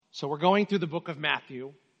So we're going through the book of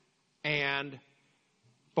Matthew, and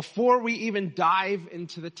before we even dive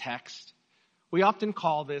into the text, we often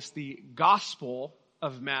call this the Gospel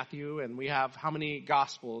of Matthew, and we have how many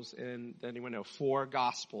Gospels? Anyone know? 4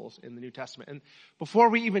 Gospels in the New Testament. And before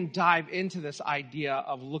we even dive into this idea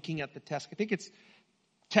of looking at the text, I think it's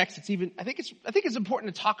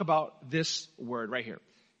important to talk about this word right here.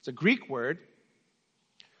 It's a Greek word,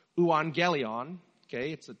 euangelion.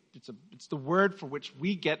 Okay, it's the word for which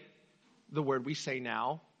we get the word we say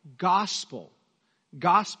now, gospel.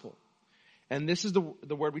 Gospel. And this is the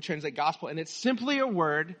word we translate gospel, and it's simply a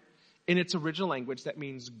word in its original language that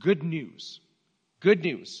means good news. Good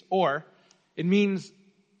news. Or it means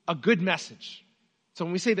a good message. So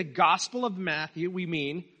when we say the Gospel of Matthew, we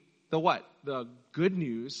mean the what? The good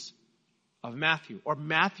news of Matthew. Or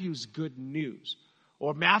Matthew's good news.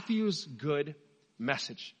 Or Matthew's good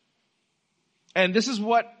message. And this is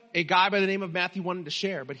what a guy by the name of Matthew wanted to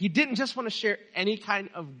share. But he didn't just want to share any kind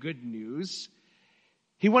of good news.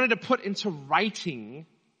 He wanted to put into writing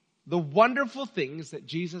the wonderful things that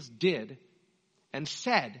Jesus did and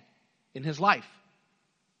said in his life.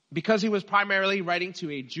 Because he was primarily writing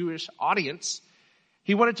to a Jewish audience,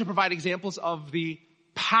 he wanted to provide examples of the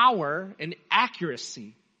power and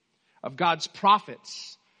accuracy of God's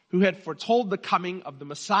prophets who had foretold the coming of the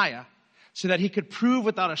Messiah, so that he could prove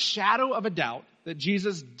without a shadow of a doubt that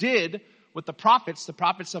Jesus did what the prophets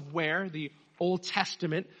of where? The Old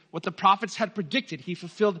Testament, what the prophets had predicted. He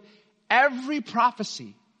fulfilled every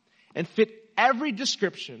prophecy and fit every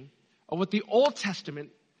description of what the Old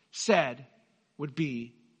Testament said would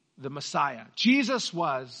be the Messiah. Jesus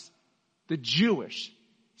was the Jewish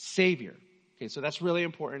Savior. Okay, so that's really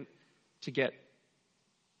important to get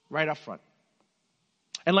right up front.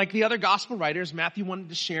 And like the other gospel writers, Matthew wanted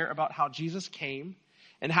to share about how Jesus came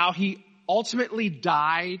and how he ultimately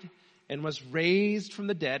died and was raised from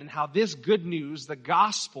the dead, and how this good news, the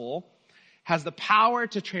gospel, has the power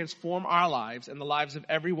to transform our lives and the lives of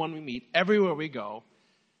everyone we meet, everywhere we go.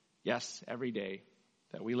 Yes, every day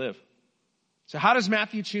that we live. So how does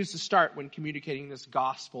Matthew choose to start when communicating this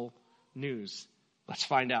gospel news? Let's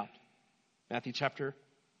find out. Matthew chapter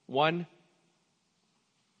 1,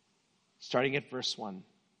 starting at verse 1.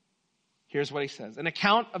 Here's what he says. An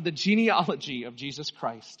account of the genealogy of Jesus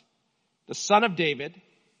Christ, the son of David,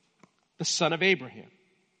 the son of Abraham.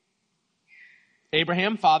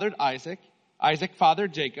 Abraham fathered Isaac. Isaac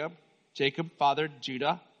fathered Jacob. Jacob fathered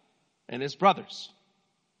Judah and his brothers.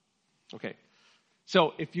 Okay.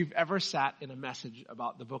 So if you've ever sat in a message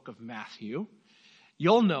about the book of Matthew,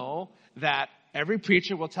 you'll know that every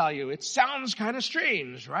preacher will tell you it sounds kind of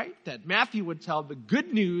strange, right? That Matthew would tell the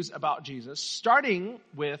good news about Jesus starting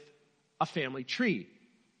with a family tree.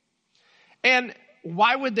 And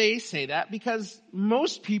why would they say that? Because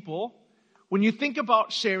most people, when you think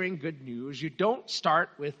about sharing good news, you don't start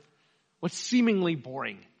with what's seemingly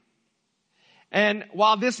boring. And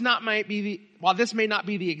while this may not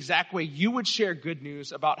be the exact way you would share good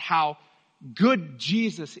news about how good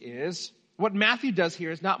Jesus is, what Matthew does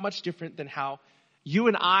here is not much different than how you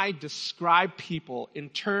and I describe people in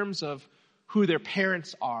terms of who their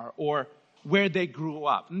parents are or where they grew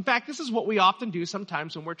up. In fact, this is what we often do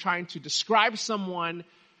sometimes when we're trying to describe someone.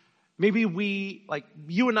 Maybe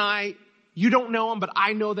you and I, you don't know them, but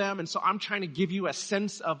I know them. And so I'm trying to give you a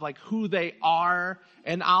sense of like who they are.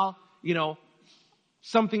 And I'll,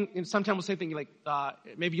 sometimes we'll say things like,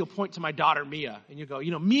 maybe you'll point to my daughter, Mia. And you go,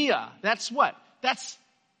 Mia, that's what? That's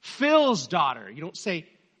Phil's daughter. You don't say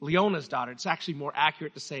Leona's daughter. It's actually more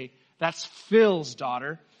accurate to say that's Phil's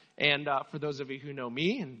daughter. And for those of you who know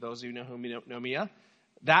me and those of you who know Mia,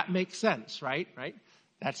 that makes sense, right? Right?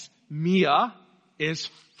 That's Mia is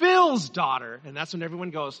Phil's daughter. And that's when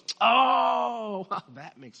everyone goes, oh,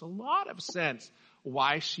 that makes a lot of sense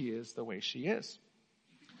why she is the way she is.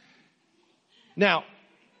 Now,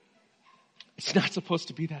 it's not supposed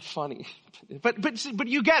to be that funny, but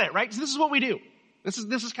you get it, right? So this is what we do. This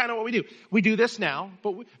is kind of what we do. We do this now,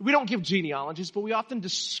 but we don't give genealogies, but we often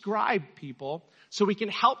describe people so we can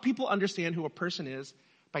help people understand who a person is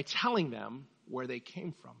by telling them where they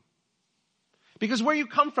came from. Because where you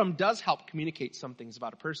come from does help communicate some things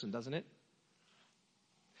about a person, doesn't it?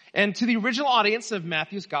 And to the original audience of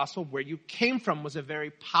Matthew's gospel, where you came from was a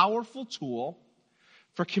very powerful tool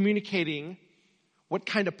for communicating what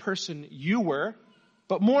kind of person you were,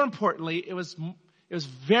 but more importantly, it was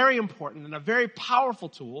very important and a very powerful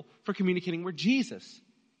tool for communicating where Jesus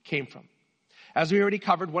came from. As we already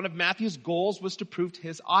covered, one of Matthew's goals was to prove to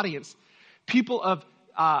his audience, people of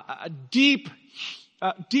a deep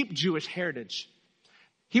Jewish heritage.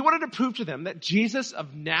 He wanted to prove to them that Jesus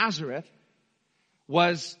of Nazareth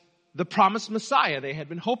was the promised Messiah they had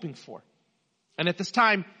been hoping for. And at this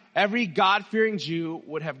time, every God-fearing Jew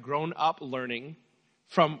would have grown up learning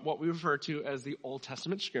from what we refer to as the Old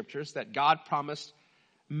Testament scriptures that God promised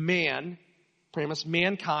mankind,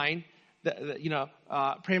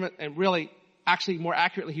 and really, actually more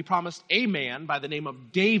accurately, he promised a man by the name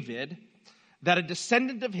of David that a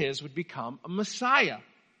descendant of his would become a Messiah.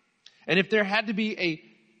 And if there had to be a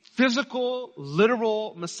physical,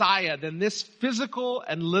 literal Messiah, then this physical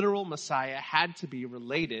and literal Messiah had to be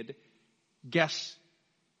related, guess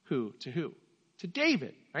who? To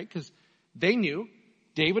David, right? Because they knew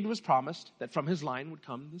David was promised that from his line would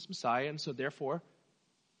come this Messiah, and so therefore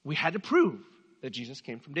we had to prove that Jesus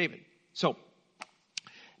came from David. So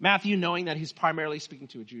Matthew, knowing that he's primarily speaking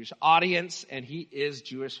to a Jewish audience, and he is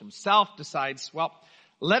Jewish himself, decides, well,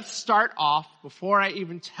 let's start off, before I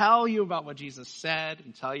even tell you about what Jesus said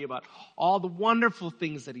and tell you about all the wonderful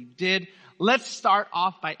things that he did, let's start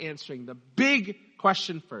off by answering the big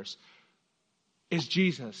question first. Is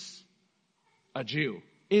Jesus a Jew?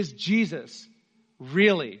 Is Jesus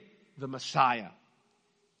really the Messiah?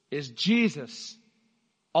 Is Jesus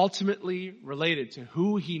ultimately related to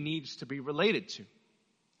who he needs to be related to?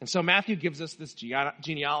 And so Matthew gives us this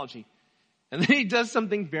genealogy. And then he does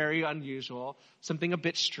something very unusual, something a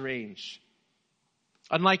bit strange.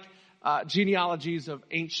 Unlike genealogies of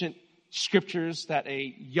ancient scriptures that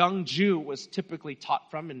a young Jew was typically taught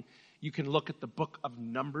from, and you can look at the book of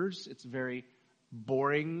Numbers. It's a very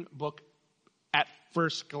boring book at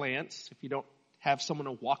first glance if you don't have someone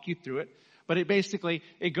to walk you through it. But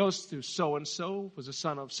it goes through so-and-so was the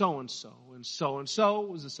son of so-and-so, and so-and-so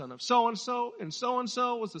was the son of so-and-so, and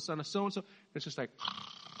so-and-so was the son of so-and-so. It's just like,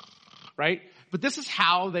 right? But this is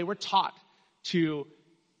how they were taught to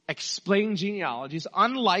explain genealogies.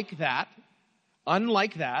 Unlike that,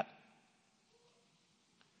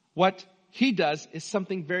 what he does is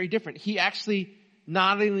something very different. He actually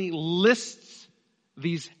not only lists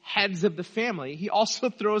these heads of the family, he also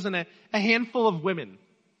throws in a handful of women.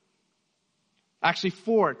 Actually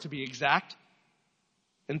 4 to be exact.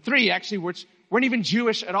 And 3 actually which weren't even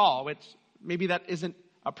Jewish at all, which maybe that isn't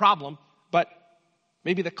a problem, but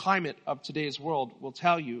maybe the climate of today's world will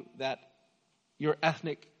tell you that your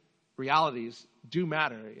ethnic realities do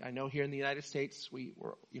matter. I know here in the United States, we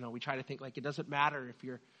try to think like it doesn't matter if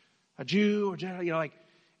you're a Jew or,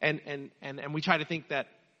 and we try to think that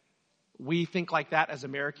we think like that as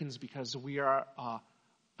Americans because we are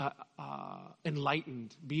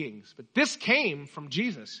enlightened beings. But this came from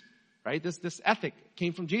Jesus, right? This ethic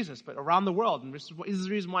came from Jesus, but around the world. And this is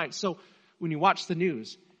the reason why it's so, when you watch the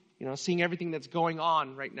news, seeing everything that's going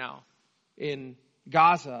on right now in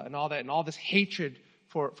Gaza and all that, and all this hatred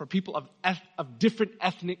for people of different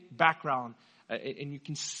ethnic background, and you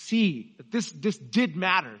can see that this did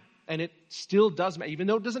matter, and it still does matter. Even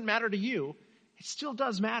though it doesn't matter to you, it still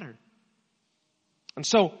does matter. And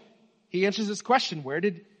so he answers this question: where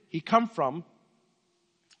did he come from?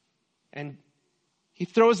 And he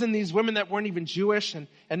throws in these women that weren't even Jewish, and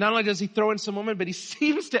not only does he throw in some women, but Matthew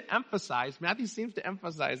seems to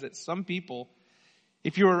emphasize that some people,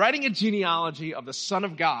 if you were writing a genealogy of the Son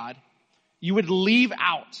of God, you would leave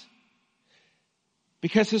out.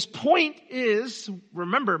 Because his point is,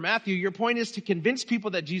 remember Matthew, your point is to convince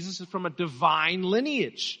people that Jesus is from a divine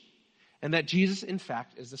lineage, and that Jesus in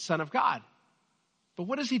fact is the Son of God. But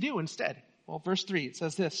what does he do instead? Well, verse 3, it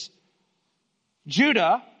says this: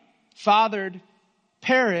 Judah fathered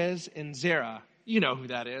Perez and Zerah. You know who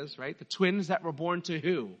that is, right? The twins that were born to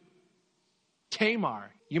who? Tamar.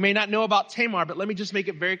 You may not know about Tamar, but let me just make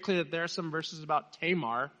it very clear that there are some verses about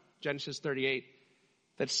Tamar, Genesis 38,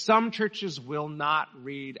 that some churches will not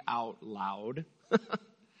read out loud.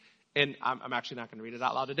 And I'm actually not going to read it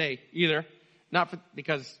out loud today either.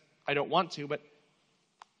 Because I don't want to, but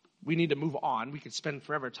we need to move on. We could spend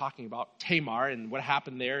forever talking about Tamar and what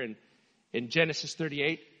happened there in Genesis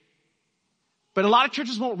 38. But a lot of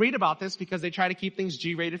churches won't read about this because they try to keep things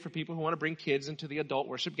G-rated for people who want to bring kids into the adult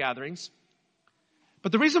worship gatherings.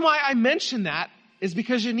 But the reason why I mention that is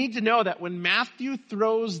because you need to know that when Matthew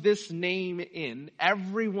throws this name in,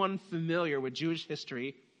 everyone familiar with Jewish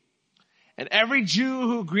history and every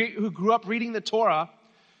Jew who grew up reading the Torah,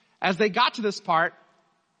 as they got to this part,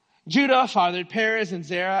 Judah fathered Perez and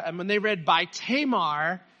Zerah, and when they read by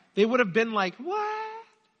Tamar, they would have been like,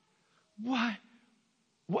 What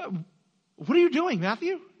are you doing,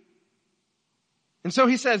 Matthew? And so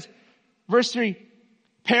he says, verse 3,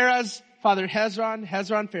 Perez fathered Hezron,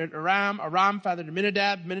 Hezron fathered Aram, Aram fathered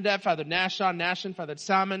Aminadab, Aminadab fathered Nahshon, Nahshon fathered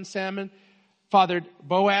Salmon, Salmon fathered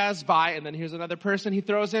Boaz by, and then here's another person he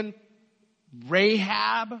throws in,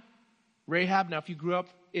 Rahab. Now if you grew up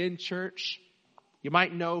in church, You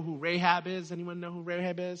might know who Rahab is. Anyone know who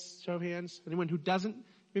Rahab is? Show of hands. Anyone who doesn't?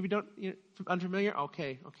 Maybe don't, unfamiliar?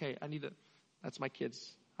 Okay. That's my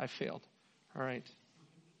kids. I failed. All right.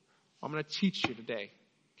 I'm going to teach you today.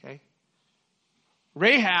 Okay.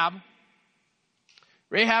 Rahab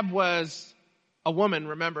was a woman,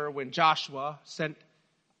 remember, when Joshua sent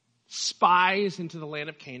spies into the land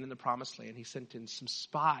of Canaan, the promised land. He sent in some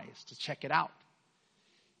spies to check it out.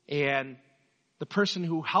 And the person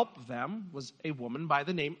who helped them was a woman by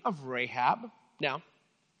the name of Rahab. Now,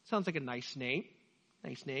 sounds like a nice name.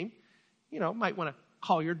 Might want to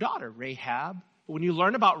call your daughter Rahab. But when you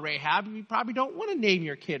learn about Rahab, you probably don't want to name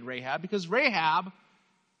your kid Rahab, because Rahab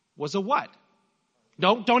was a what?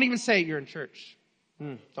 Don't even say it. You're in church.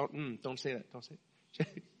 Don't say that. Don't say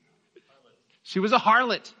it. She was a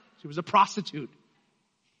harlot. She was a prostitute.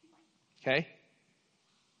 Okay?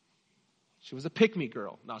 She was a pick-me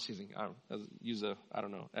girl. No, she's I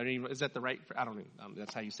don't know. Is that the right? I don't know.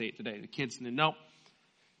 That's how you say it today. The kids know.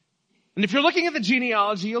 And if you're looking at the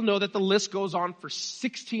genealogy, you'll know that the list goes on for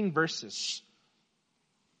 16 verses.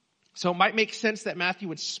 So it might make sense that Matthew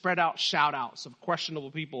would spread out shout-outs of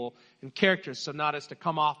questionable people and characters so not as to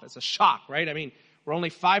come off as a shock, right? I mean, we're only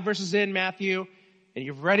 5 verses in, Matthew, and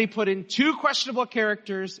you've already put in 2 questionable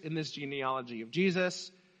characters in this genealogy of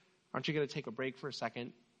Jesus. Aren't you going to take a break for a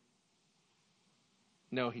second?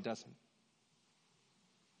 No, he doesn't.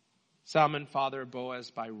 Salmon, father of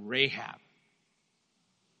Boaz by Rahab.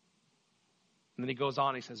 And then he goes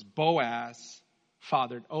on, he says, Boaz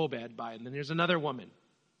fathered Obed by, and then there's another woman,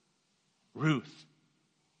 Ruth.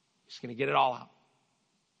 He's going to get it all out.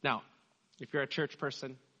 Now, if you're a church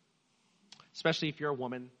person, especially if you're a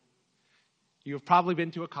woman, you've probably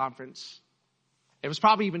been to a conference. It was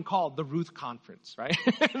probably even called the Ruth Conference, right?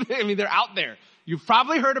 I mean, they're out there. You've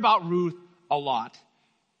probably heard about Ruth a lot.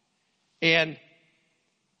 And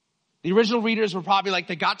the original readers were probably like,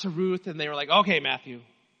 they got to Ruth and they were like, okay, Matthew.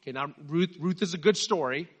 Okay, now Ruth is a good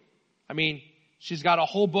story. I mean, she's got a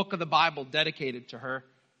whole book of the Bible dedicated to her.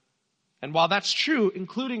 And while that's true,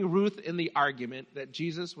 including Ruth in the argument that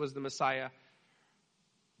Jesus was the Messiah,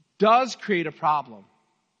 does create a problem,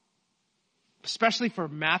 especially for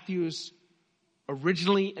Matthew's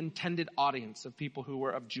originally intended audience of people who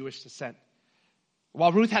were of Jewish descent.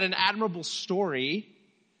 While Ruth had an admirable story,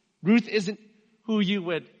 Ruth isn't who you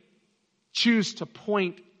would choose to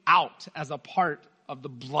point out as a part of the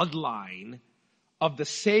bloodline of the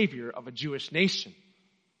Savior of a Jewish nation.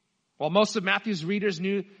 While most of Matthew's readers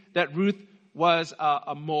knew that Ruth was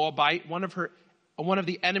a Moabite, one of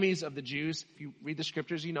the enemies of the Jews. If you read the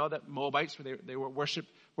scriptures, you know that Moabites they were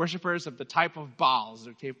worshipers of the type of Baals,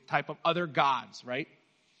 or type of other gods, right?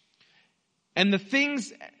 And the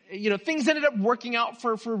things ended up working out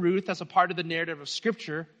for Ruth as a part of the narrative of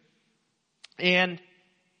Scripture. And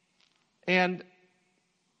there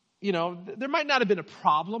might not have been a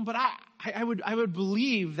problem, but I would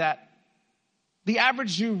believe that the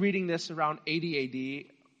average Jew reading this around 80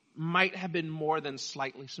 AD might have been more than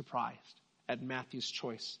slightly surprised at Matthew's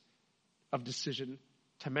choice of decision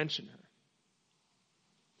to mention her.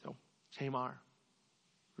 So, Tamar,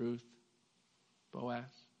 Ruth, Boaz.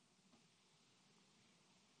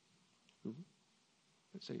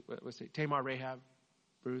 Let's say Tamar, Rahab,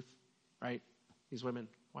 Ruth, right? These women.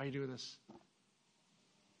 Why are you doing this?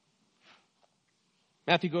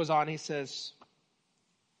 Matthew goes on, he says,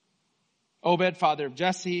 Obed, father of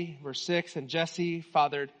Jesse, verse 6, and Jesse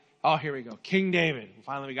fathered, here we go, King David.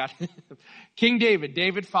 Finally we got King David.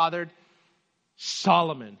 David fathered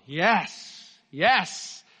Solomon. Yes.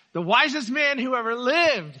 The wisest man who ever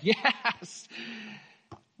lived. Yes.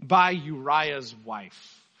 By Uriah's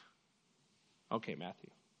wife. Okay, Matthew.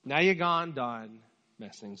 Now you're done,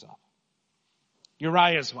 mess things up.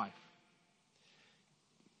 Uriah's wife.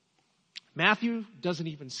 Matthew doesn't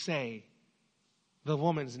even say the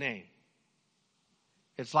woman's name.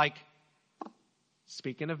 It's like,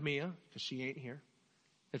 speaking of Mia, because she ain't here,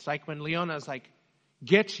 it's like when Leona's like,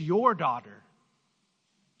 get your daughter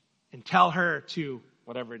and tell her to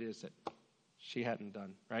whatever it is that she hadn't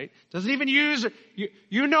done, right? Doesn't even use her.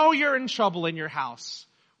 You know you're in trouble in your house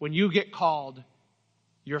when you get called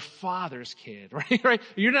your father's kid, right?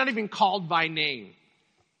 You're not even called by name.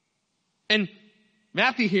 And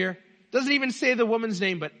Matthew here doesn't even say the woman's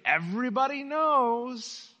name, but everybody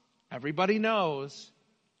knows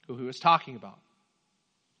who he was talking about.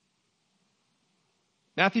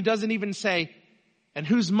 Matthew doesn't even say, and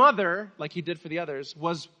whose mother, like he did for the others,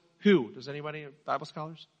 was who? Does anybody, Bible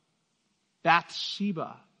scholars?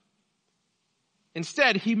 Bathsheba.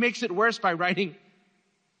 Instead, he makes it worse by writing,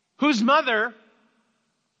 whose mother,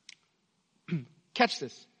 catch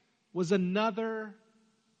this, was another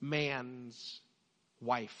man's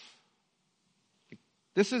wife.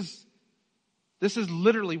 This is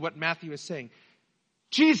literally what Matthew is saying.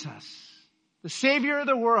 Jesus, the Savior of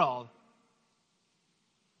the world,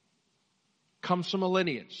 comes from a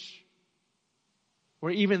lineage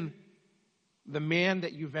where even the man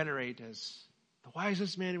that you venerate as the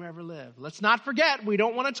wisest man who ever lived. Let's not forget, we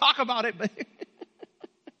don't want to talk about it, but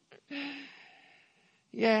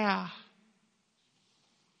yeah.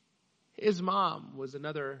 His mom was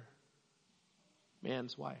another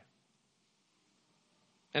man's wife.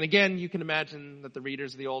 And again, you can imagine that the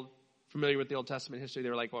readers of familiar with the Old Testament history, they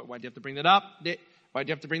were like, why do you have to bring that up? Why do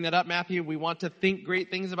you have to bring that up, Matthew? We want to think great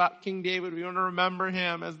things about King David. We want to remember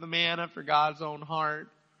him as the man after God's own heart.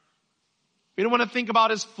 We don't want to think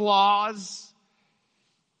about his flaws.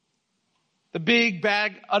 The big,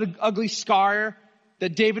 bad, ugly scar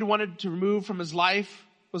that David wanted to remove from his life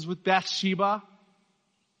was with Bathsheba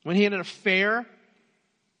when he had an affair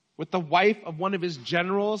with the wife of one of his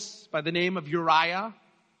generals by the name of Uriah.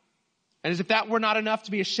 And as if that were not enough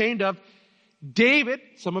to be ashamed of, David,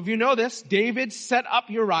 some of you know this, David set up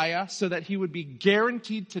Uriah so that he would be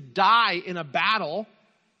guaranteed to die in a battle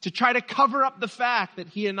to try to cover up the fact that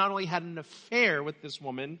he had not only had an affair with this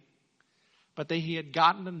woman, but that he had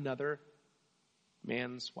gotten another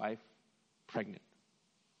man's wife pregnant.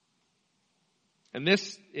 And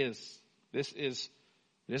it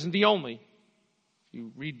isn't the only, if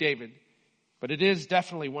you read David, but it is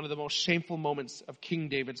definitely one of the most shameful moments of King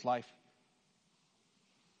David's life.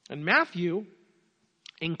 And Matthew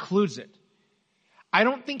includes it. I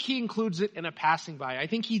don't think he includes it in a passing by. I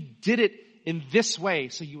think he did it in this way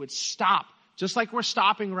so you would stop, just like we're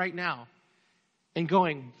stopping right now, and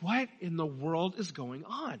going, what in the world is going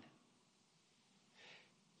on?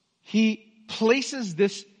 He places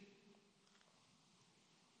this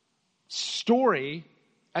story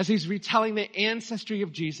as he's retelling the ancestry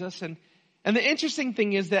of Jesus. And the interesting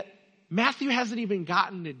thing is that Matthew hasn't even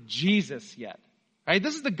gotten to Jesus yet. Right?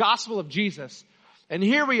 This is the gospel of Jesus. And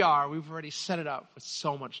here we are. We've already set it up with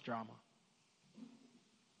so much drama.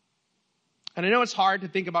 And I know it's hard to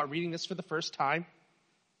think about reading this for the first time.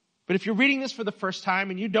 But if you're reading this for the first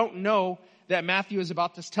time and you don't know that Matthew is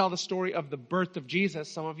about to tell the story of the birth of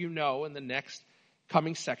Jesus, some of you know in the next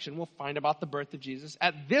coming section we'll find about the birth of Jesus.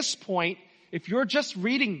 At this point, if you're just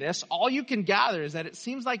reading this, all you can gather is that it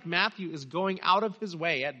seems like Matthew is going out of his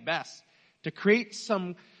way at best to create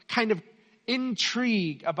some kind of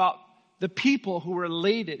intrigue about the people who were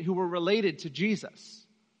related to Jesus.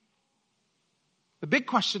 The big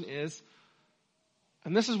question is,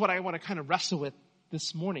 and this is what I want to kind of wrestle with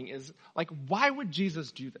this morning, is like, why would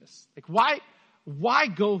Jesus do this? Like, why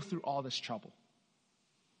go through all this trouble?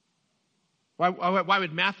 Why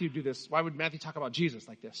would Matthew do this? Why would Matthew talk about Jesus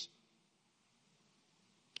like this?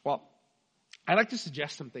 Well, I'd like to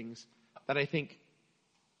suggest some things that I think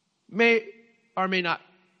may or may not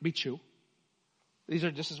be true.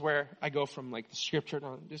 This is where I go from like the scripture.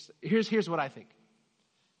 Here's what I think.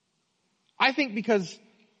 I think because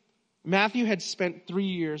Matthew had spent 3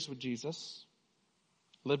 years with Jesus,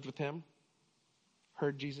 lived with him,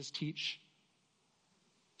 heard Jesus teach,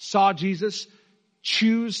 saw Jesus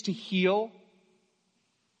choose to heal,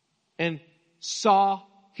 and saw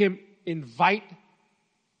him invite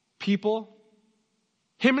people,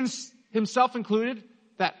 himself included,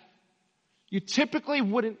 that you typically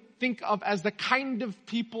wouldn't think of as the kind of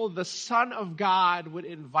people the Son of God would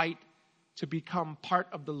invite to become part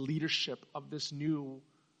of the leadership of this new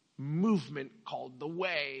movement called the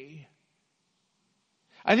Way.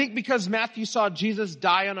 I think because Matthew saw Jesus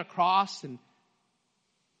die on a cross, and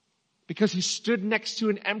because he stood next to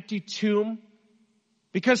an empty tomb,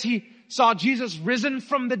 because he saw Jesus risen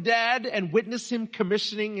from the dead and witnessed him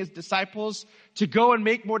commissioning his disciples to go and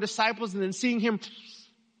make more disciples, and then seeing him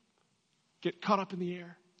get caught up in the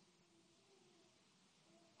air,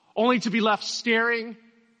 only to be left staring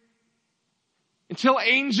until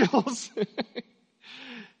angels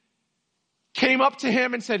came up to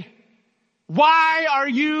him and said, "Why are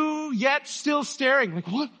you yet still staring?" Like,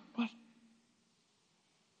 what?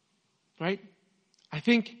 Right? I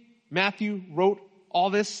think Matthew wrote all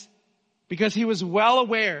this because he was well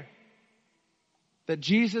aware that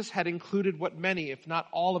Jesus had included what many, if not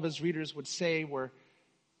all of his readers would say were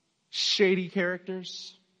shady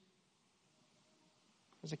characters.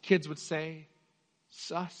 As the kids would say,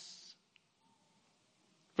 sus.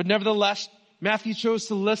 But nevertheless, Matthew chose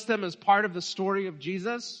to list them as part of the story of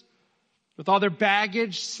Jesus, with all their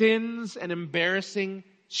baggage, sins, and embarrassing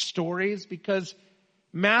stories, because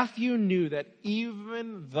Matthew knew that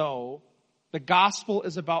even though the gospel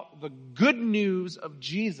is about the good news of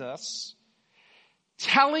Jesus,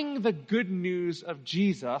 telling the good news of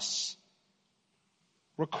Jesus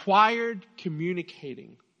required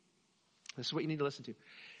communicating. This is what you need to listen to.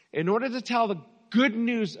 In order to tell the good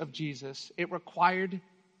news of Jesus, it required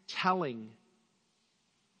telling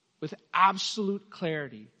with absolute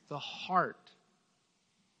clarity the heart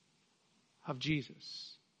of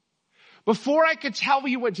Jesus. Before I could tell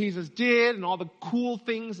you what Jesus did and all the cool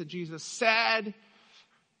things that Jesus said,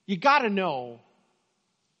 you got to know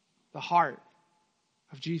the heart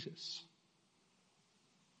of Jesus.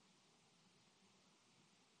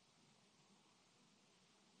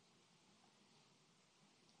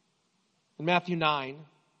 In Matthew 9,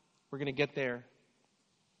 we're going to get there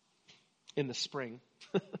in the spring.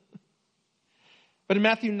 But in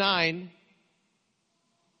Matthew 9,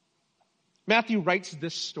 Matthew writes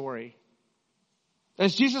this story.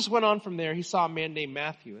 As Jesus went on from there, he saw a man named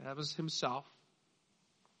Matthew, that was himself,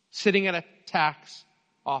 sitting at a tax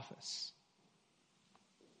office.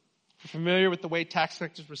 If you're familiar with the way tax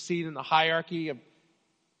collectors were seen in the hierarchy of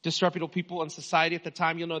disreputable people in society at the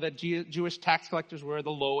time, you'll know that Jewish tax collectors were the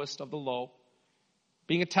lowest of the low.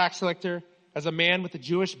 Being a tax collector, as a man with a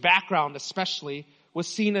Jewish background especially, was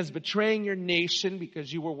seen as betraying your nation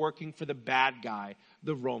because you were working for the bad guy,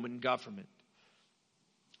 the Roman government.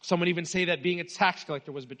 Some would even say that being a tax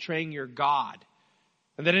collector was betraying your God.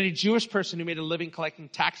 And that any Jewish person who made a living collecting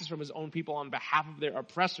taxes from his own people on behalf of their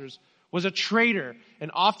oppressors was a traitor and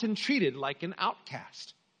often treated like an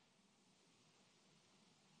outcast.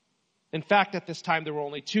 In fact, at this time, there were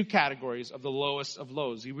only two categories of the lowest of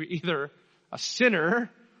lows. You were either a sinner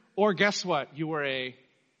or guess what? You were a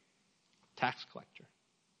tax collector.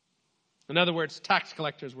 In other words, tax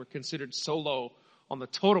collectors were considered so low on the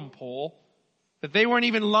totem pole that they weren't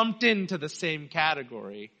even lumped into the same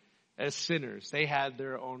category as sinners. They had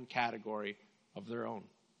their own category of their own.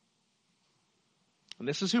 And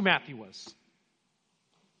this is who Matthew was.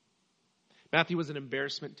 Matthew was an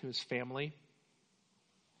embarrassment to his family.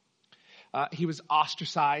 He was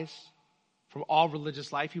ostracized from all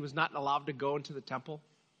religious life. He was not allowed to go into the temple.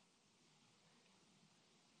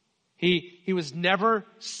 He was never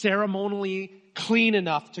ceremonially clean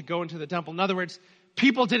enough to go into the temple. In other words,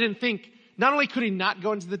 people didn't think, not only could he not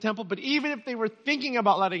go into the temple, but even if they were thinking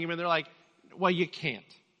about letting him in, they're like, well, you can't.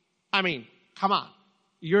 I mean, come on.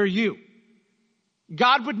 You're you.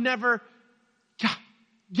 God would never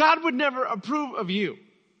approve of you.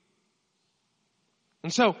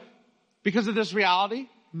 And so, because of this reality,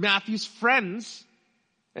 Matthew's friends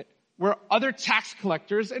were other tax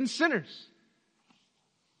collectors and sinners.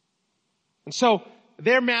 And so,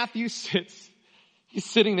 there Matthew sits. He's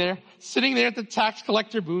sitting there at the tax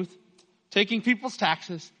collector booth, taking people's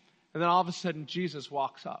taxes, and then all of a sudden Jesus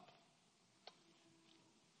walks up.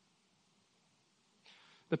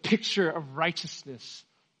 The picture of righteousness,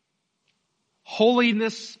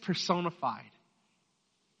 holiness personified.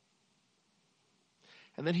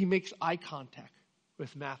 And then he makes eye contact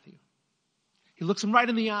with Matthew. He looks him right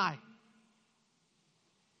in the eye.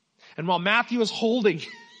 And while Matthew is holding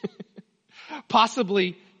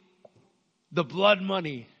possibly the blood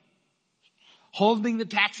money, holding the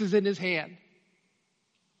taxes in his hand,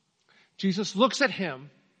 Jesus looks at him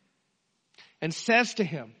and says to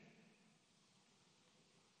him,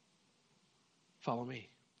 "Follow me.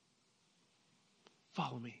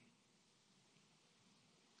 Follow me."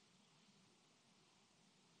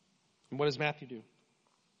 And what does Matthew do?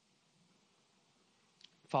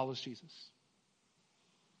 Follows Jesus.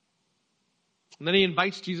 And then he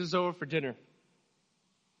invites Jesus over for dinner.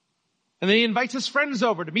 And then he invites his friends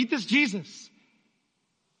over to meet this Jesus,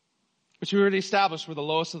 which we already established were the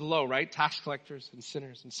lowest of the low, right? Tax collectors and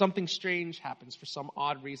sinners. And something strange happens for some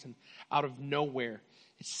odd reason out of nowhere.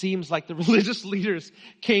 It seems like the religious leaders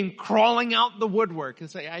came crawling out the woodwork and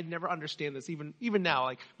say, I never understand this. Even now,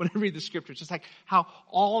 like when I read the scripture, it's just like how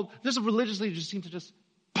there's a religious leader just seem to just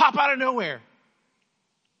pop out of nowhere.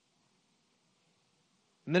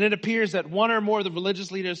 And then it appears that one or more of the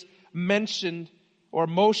religious leaders mentioned or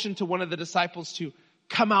motioned to one of the disciples to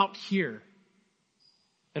come out here.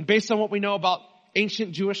 And based on what we know about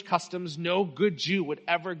ancient Jewish customs, no good Jew would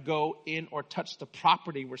ever go in or touch the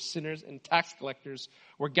property where sinners and tax collectors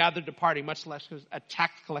were gathered to party, much less a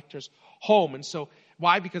tax collector's home. And so,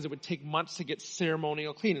 why? Because it would take months to get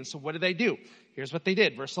ceremonial clean. And so what did they do? Here's what they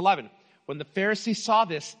did. Verse 11. When the Pharisees saw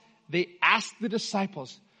this, they asked the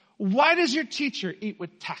disciples, "Why does your teacher eat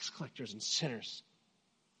with tax collectors and sinners?"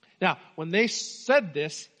 Now, when they said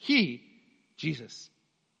this, Jesus,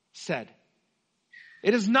 said,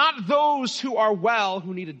 "It is not those who are well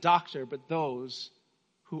who need a doctor, but those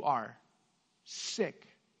who are sick."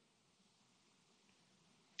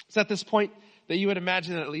 It's at this point that you would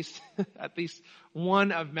imagine that at least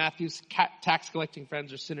one of Matthew's tax collecting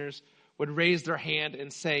friends or sinners would raise their hand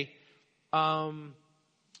and say,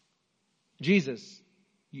 Jesus,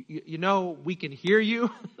 you know we can hear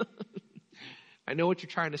you. I know what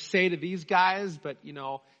you're trying to say to these guys, but if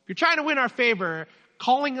you're trying to win our favor,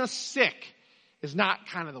 calling us sick is not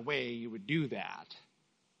kind of the way you would do that.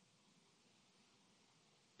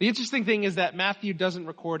 The interesting thing is that Matthew doesn't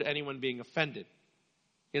record anyone being offended.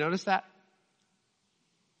 You notice that?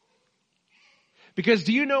 Because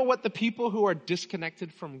do you know what the people who are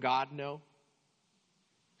disconnected from God know?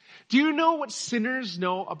 Do you know what sinners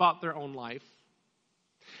know about their own life?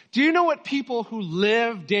 Do you know what people who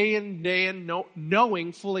live day in,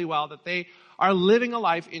 knowing fully well that they are living a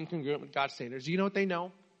life incongruent with God's standards? Do you know what they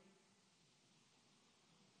know?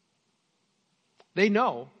 They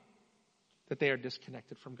know that they are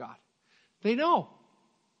disconnected from God. They know.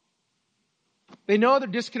 They know they're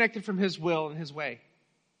disconnected from His will and His way.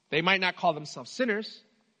 They might not call themselves sinners,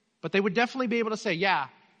 but they would definitely be able to say, yeah,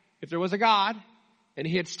 if there was a God and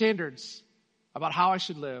He had standards about how I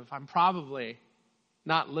should live, I'm probably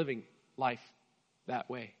not living life that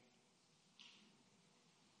way.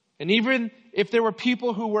 And even if there were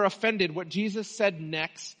people who were offended, what Jesus said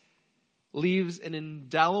next leaves an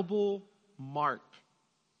indelible mark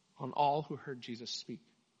on all who heard Jesus speak.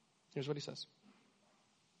 Here's what He says.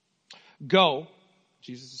 Go,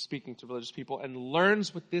 Jesus is speaking to religious people, and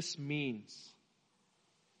learns what this means.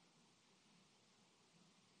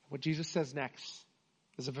 What Jesus says next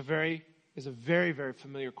is a very, very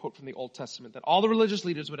familiar quote from the Old Testament that all the religious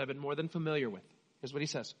leaders would have been more than familiar with. Here's what He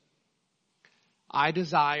says. I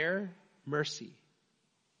desire mercy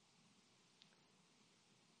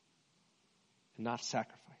and not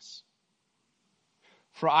sacrifice.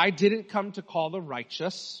 For I didn't come to call the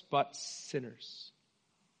righteous, but sinners.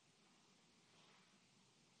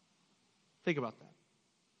 Think about that.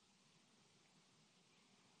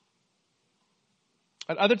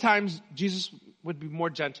 At other times, Jesus would be more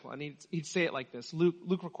gentle, and he'd say it like this.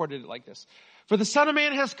 Luke recorded it like this. For the Son of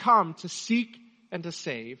Man has come to seek and to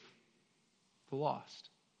save the lost.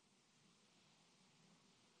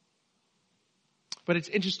 But it's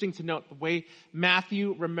interesting to note the way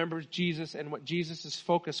Matthew remembers Jesus and what Jesus'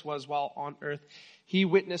 focus was while on earth. He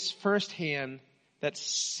witnessed firsthand that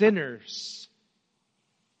sinners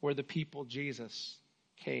were the people Jesus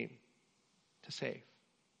came to save.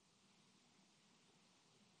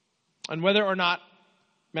 And whether or not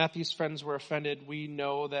Matthew's friends were offended, we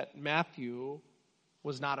know that Matthew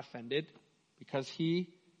was not offended because he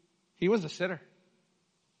was a sinner.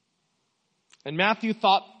 And Matthew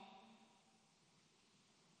thought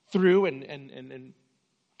through and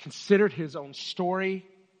considered his own story.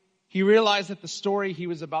 He realized that the story he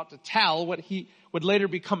was about to tell, what he would later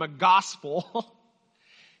become a gospel,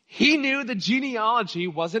 he knew the genealogy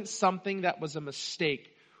wasn't something that was a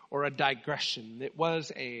mistake or a digression. It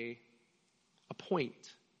was a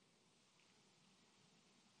point.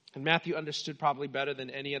 And Matthew understood probably better than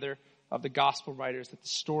any other of the gospel writers that the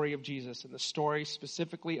story of Jesus and the story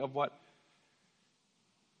specifically of what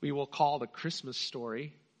we will call the Christmas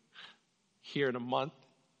story here in a month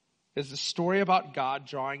is the story about God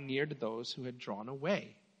drawing near to those who had drawn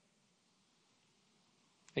away.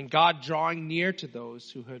 And God drawing near to those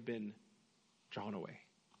who had been drawn away.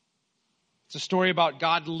 It's a story about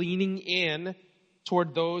God leaning in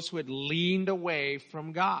toward those who had leaned away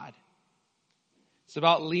from God. It's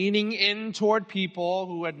about leaning in toward people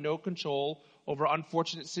who had no control over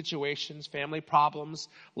unfortunate situations, family problems,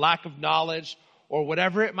 lack of knowledge, or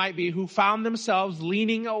whatever it might be, who found themselves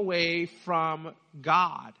leaning away from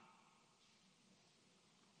God.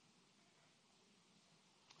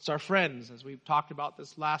 It's our friends, as we've talked about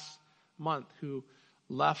this last month, who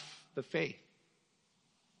left the faith.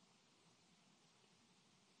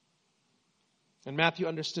 And Matthew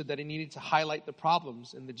understood that he needed to highlight the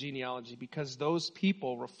problems in the genealogy because those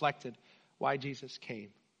people reflected why Jesus came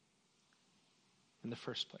in the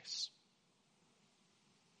first place.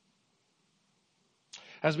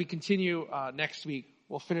 As we continue next week,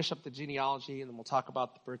 we'll finish up the genealogy and then we'll talk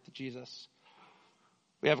about the birth of Jesus.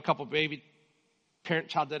 We have a couple baby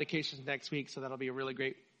parent-child dedications next week, so that'll be a really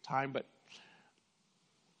great time. But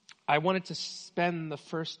I wanted to spend the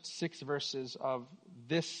first 6 verses of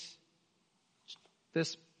this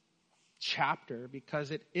chapter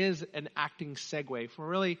because it is an acting segue for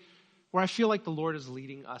really where I feel like the Lord is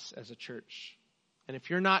leading us as a church. And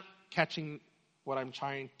if you're not catching what I'm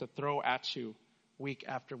trying to throw at you week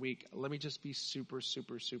after week, let me just be super,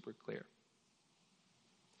 super, super clear.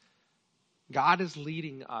 God is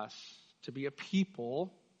leading us to be a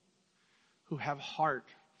people who have heart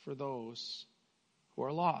for those who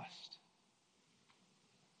are lost.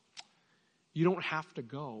 You don't have to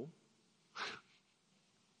go.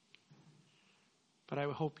 but I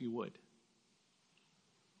hope you would.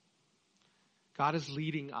 God is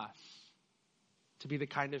leading us to be the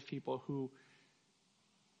kind of people who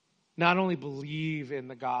not only believe in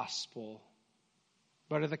the gospel,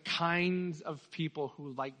 but are the kinds of people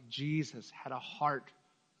who, like Jesus, had a heart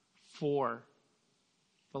for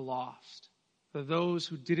the lost, for those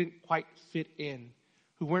who didn't quite fit in,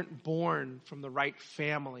 who weren't born from the right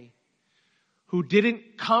family, who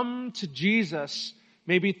didn't come to Jesus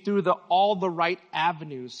maybe through all the right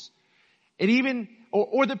avenues. And even,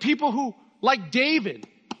 or the people who, like David,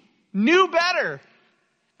 knew better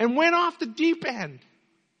and went off the deep end.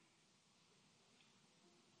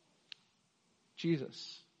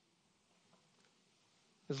 Jesus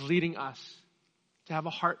is leading us to have a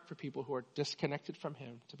heart for people who are disconnected from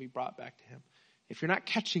him, to be brought back to him. If you're not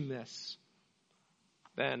catching this,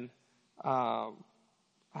 then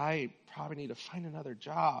I probably need to find another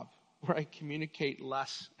job where I communicate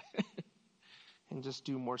less and just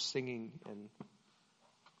do more singing and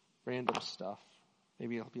random stuff.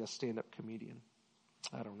 Maybe I'll be a stand-up comedian.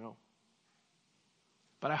 I don't know.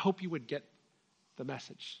 But I hope you would get the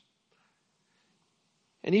message.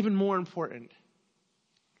 And even more important,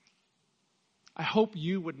 I hope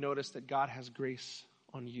you would notice that God has grace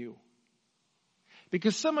on you.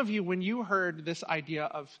 Because some of you, when you heard this idea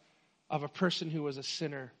of a person who was a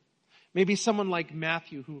sinner, maybe someone like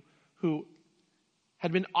Matthew who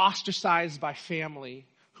had been ostracized by family,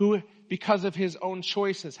 who because of his own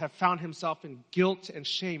choices have found himself in guilt and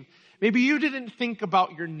shame. Maybe you didn't think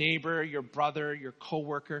about your neighbor, your brother, your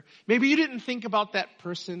coworker. Maybe you didn't think about that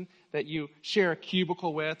person that you share a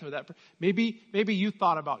cubicle with, or maybe you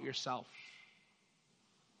thought about yourself.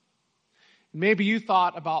 Maybe you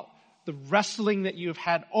thought about the wrestling that you've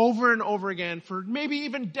had over and over again for maybe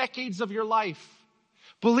even decades of your life,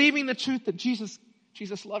 believing the truth that Jesus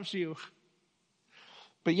loves you.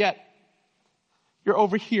 But yet, you're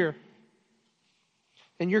over here,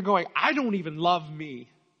 and you're going, I don't even love me.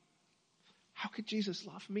 How could Jesus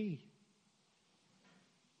love me?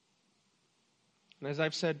 And as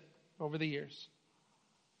I've said over the years,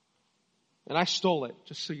 and I stole it,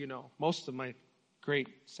 just so you know, most of my great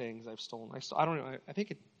sayings I've stolen. I don't know. I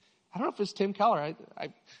don't know if it's Tim Keller. I'll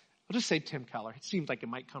just say Tim Keller. It seems like it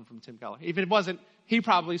might come from Tim Keller. If it wasn't, he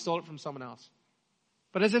probably stole it from someone else.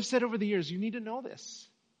 But as I've said over the years, you need to know this.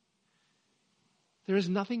 There is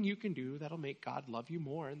nothing you can do that'll make God love you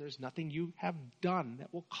more, and there's nothing you have done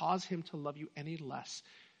that will cause him to love you any less.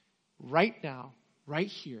 Right now, right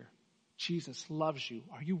here, Jesus loves you.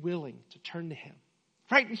 Are you willing to turn to him?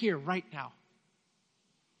 Right here, right now.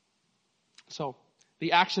 So,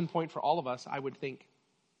 the action point for all of us, I would think,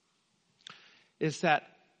 is that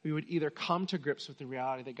we would either come to grips with the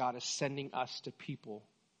reality that God is sending us to people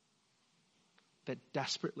that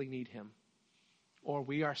desperately need him, or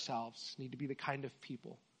we ourselves need to be the kind of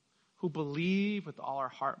people who believe with all our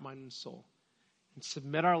heart, mind, and soul, and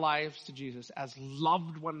submit our lives to Jesus as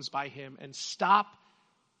loved ones by him, and stop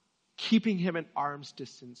keeping him at arm's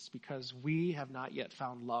distance because we have not yet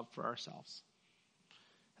found love for ourselves.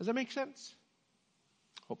 Does that make sense?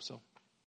 Hope so.